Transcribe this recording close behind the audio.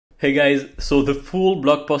Hey guys, so the full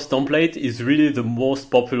blog post template is really the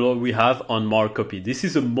most popular we have on Markcopy. This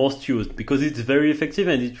is the most used because it's very effective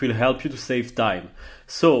and it will help you to save time.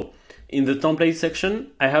 So in the template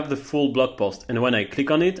section, I have the full blog post, and when I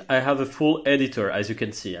click on it, I have a full editor. As you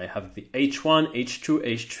can see, I have the H1, H2,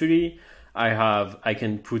 H3. I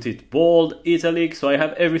can put it bold, italic, so I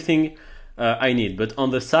have everything I need. But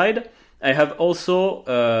on the side, I have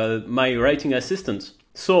also my writing assistant.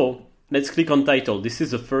 So let's click on title. This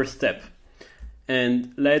is the first step.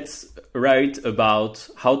 And let's write about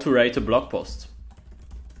how to write a blog post.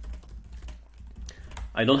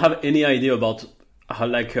 I don't have any idea about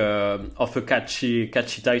of a catchy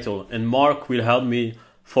title, and Mark will help me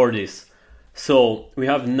for this. So we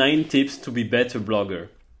have 9 tips to be better blogger.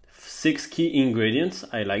 6 key ingredients.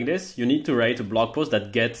 I like this. You need to write a blog post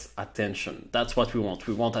that gets attention. That's what we want.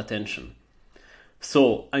 We want attention.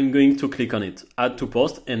 So I'm going to click on it, add to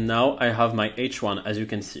post, and now I have my H1, as you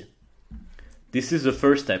can see. This is the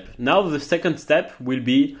first step. Now the second step will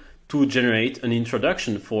be to generate an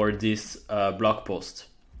introduction for this blog post,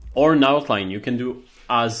 or an outline. You can do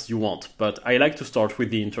as you want, but I like to start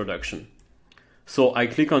with the introduction. So I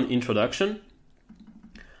click on introduction.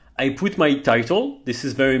 I put my title. This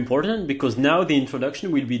is very important because now the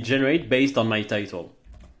introduction will be generated based on my title.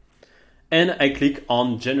 And I click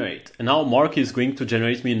on generate. And now Mark is going to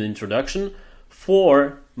generate me an introduction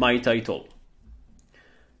for my title.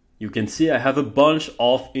 You can see I have a bunch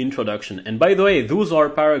of introduction. And by the way, those are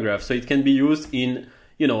paragraphs, so it can be used in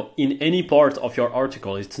any part of your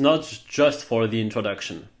article. It's not just for the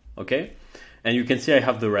introduction, okay? And you can see I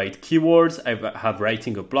have the right keywords, I have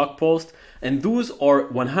writing a blog post, and those are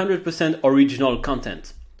 100% original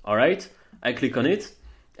content, all right? I click on it.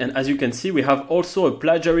 And as you can see, we have also a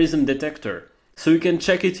plagiarism detector. So you can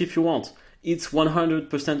check it if you want. It's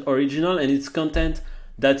 100% original and it's content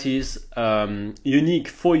that is unique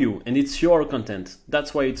for you. And it's your content.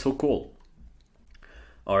 That's why it's so cool.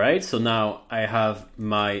 All right, so now I have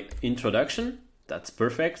my introduction. That's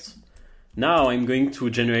perfect. Now I'm going to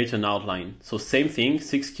generate an outline. So same thing,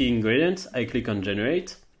 6 key ingredients. I click on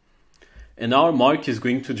generate. And now Mark is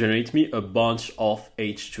going to generate me a bunch of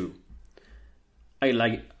H2. I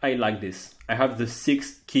like this. I have the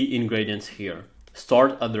 6 key ingredients here.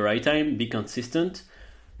 Start at the right time, be consistent.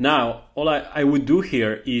 Now, all I would do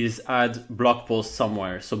here is add blog post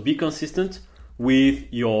somewhere. So be consistent with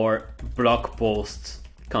your blog post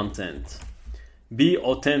content. Be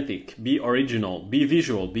authentic, be original, be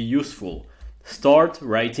visual, be useful. Start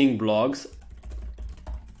writing blogs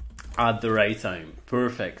at the right time.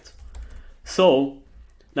 Perfect. So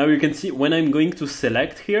now you can see when I'm going to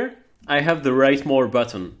select here, I have the write more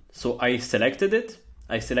button. So I selected it.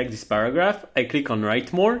 I select this paragraph. I click on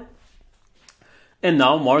write more. And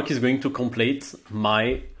now Mark is going to complete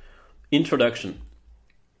my introduction.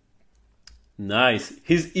 Nice.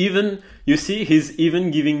 He's even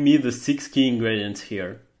giving me the 6 key ingredients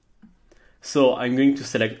here. So I'm going to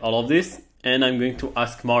select all of this and I'm going to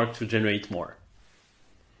ask Mark to generate more.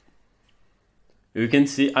 You can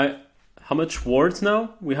see how much words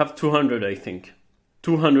now? We have 200, I think.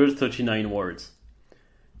 239 words.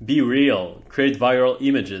 Be real, create viral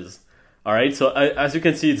images. All right, so as you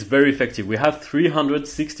can see, it's very effective. We have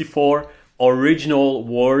 364 original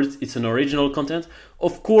words. It's an original content.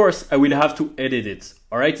 Of course, I will have to edit it.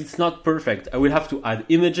 All right, it's not perfect. I will have to add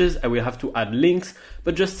images. I will have to add links,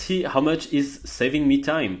 but just see how much is saving me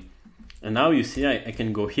time. And now you see, I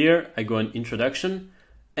can go here. I go on introduction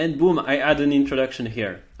and boom, I add an introduction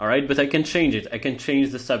here. All right, but I can change it. I can change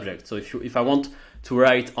the subject. So if I want to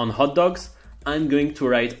write on hot dogs, I'm going to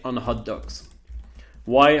write on hot dogs.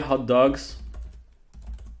 Why hot dogs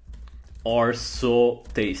are so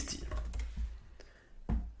tasty.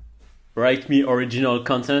 Write me original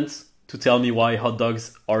content to tell me why hot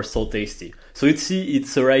dogs are so tasty. So you see,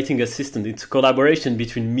 it's a writing assistant. It's a collaboration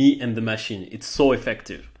between me and the machine. It's so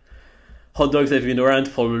effective. Hot dogs have been around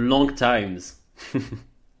for long times.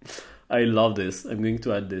 I love this. I'm going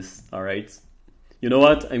to add this. All right. You know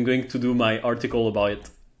what? I'm going to do my article about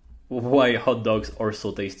why hot dogs are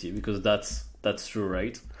so tasty, because that's true,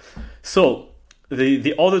 right? So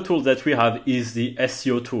the other tool that we have is the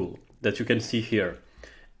SEO tool that you can see here.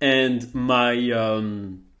 And my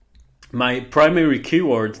primary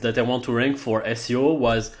keyword that I want to rank for SEO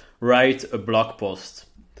was write a blog post.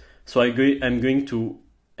 So I'm going to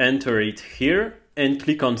enter it here and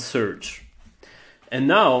click on search. And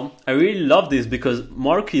now I really love this because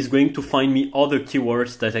Mark is going to find me other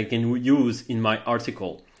keywords that I can use in my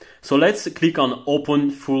article. So let's click on Open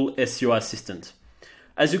Full SEO Assistant.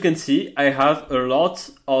 As you can see, I have a lot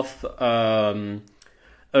of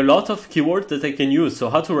keywords that I can use. So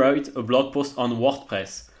how to write a blog post on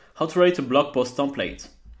WordPress, how to write a blog post template,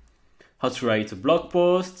 how to write a blog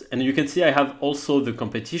post, and you can see I have also the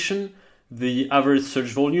competition, the average search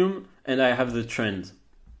volume, and I have the trend.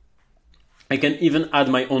 I can even add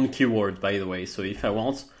my own keyword, by the way. So if I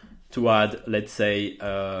want to add, let's say,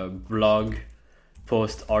 a blog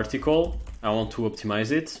post article, I want to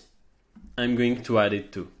optimize it, I'm going to add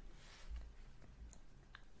it too.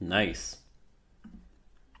 Nice.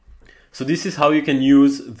 So this is how you can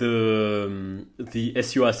use the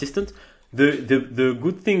SEO assistant. The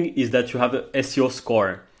good thing is that you have an SEO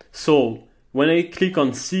score. So when I click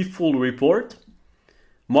on see full report,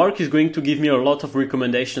 Mark is going to give me a lot of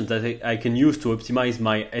recommendations that I can use to optimize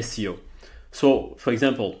my SEO. So for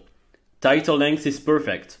example, title length is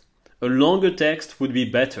perfect. A longer text would be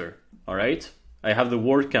better. All right. I have the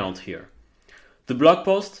word count here. The blog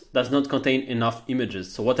post does not contain enough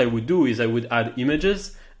images. So what I would do is I would add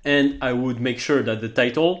images and I would make sure that the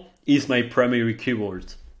title is my primary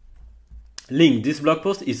keyword. Link. This blog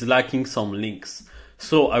post is lacking some links.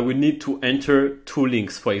 So I would need to enter 2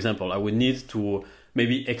 links. For example, I would need to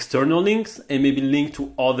maybe external links and maybe link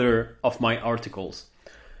to other of my articles.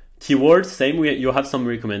 Keywords, same, you have some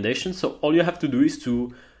recommendations. So all you have to do is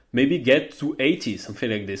to maybe get to 80, something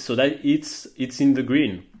like this, so that it's in the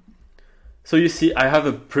green. So you see, I have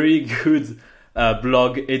a pretty good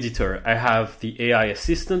blog editor. I have the AI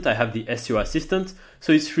assistant, I have the SEO assistant.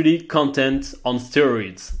 So it's really content on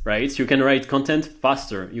steroids, right? You can write content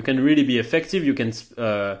faster. You can really be effective. You can,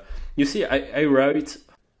 you see, I write.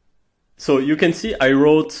 So you can see I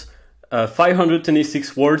wrote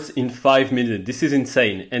 526 words in 5 minutes. This is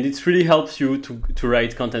insane. And it really helps you to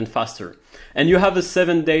write content faster. And you have a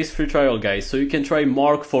 7 days free trial, guys. So you can try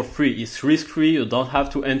Mark for free. It's risk-free. You don't have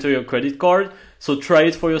to enter your credit card. So try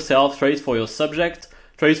it for yourself, try it for your subject,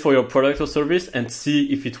 try it for your product or service and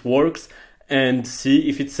see if it works and see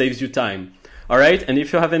if it saves you time. All right. And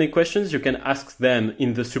if you have any questions, you can ask them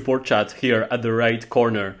in the support chat here at the right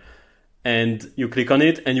corner. And you click on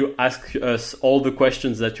it and you ask us all the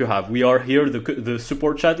questions that you have. We are here. The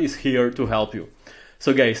support chat is here to help you.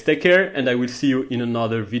 So guys, take care and I will see you in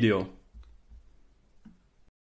another video.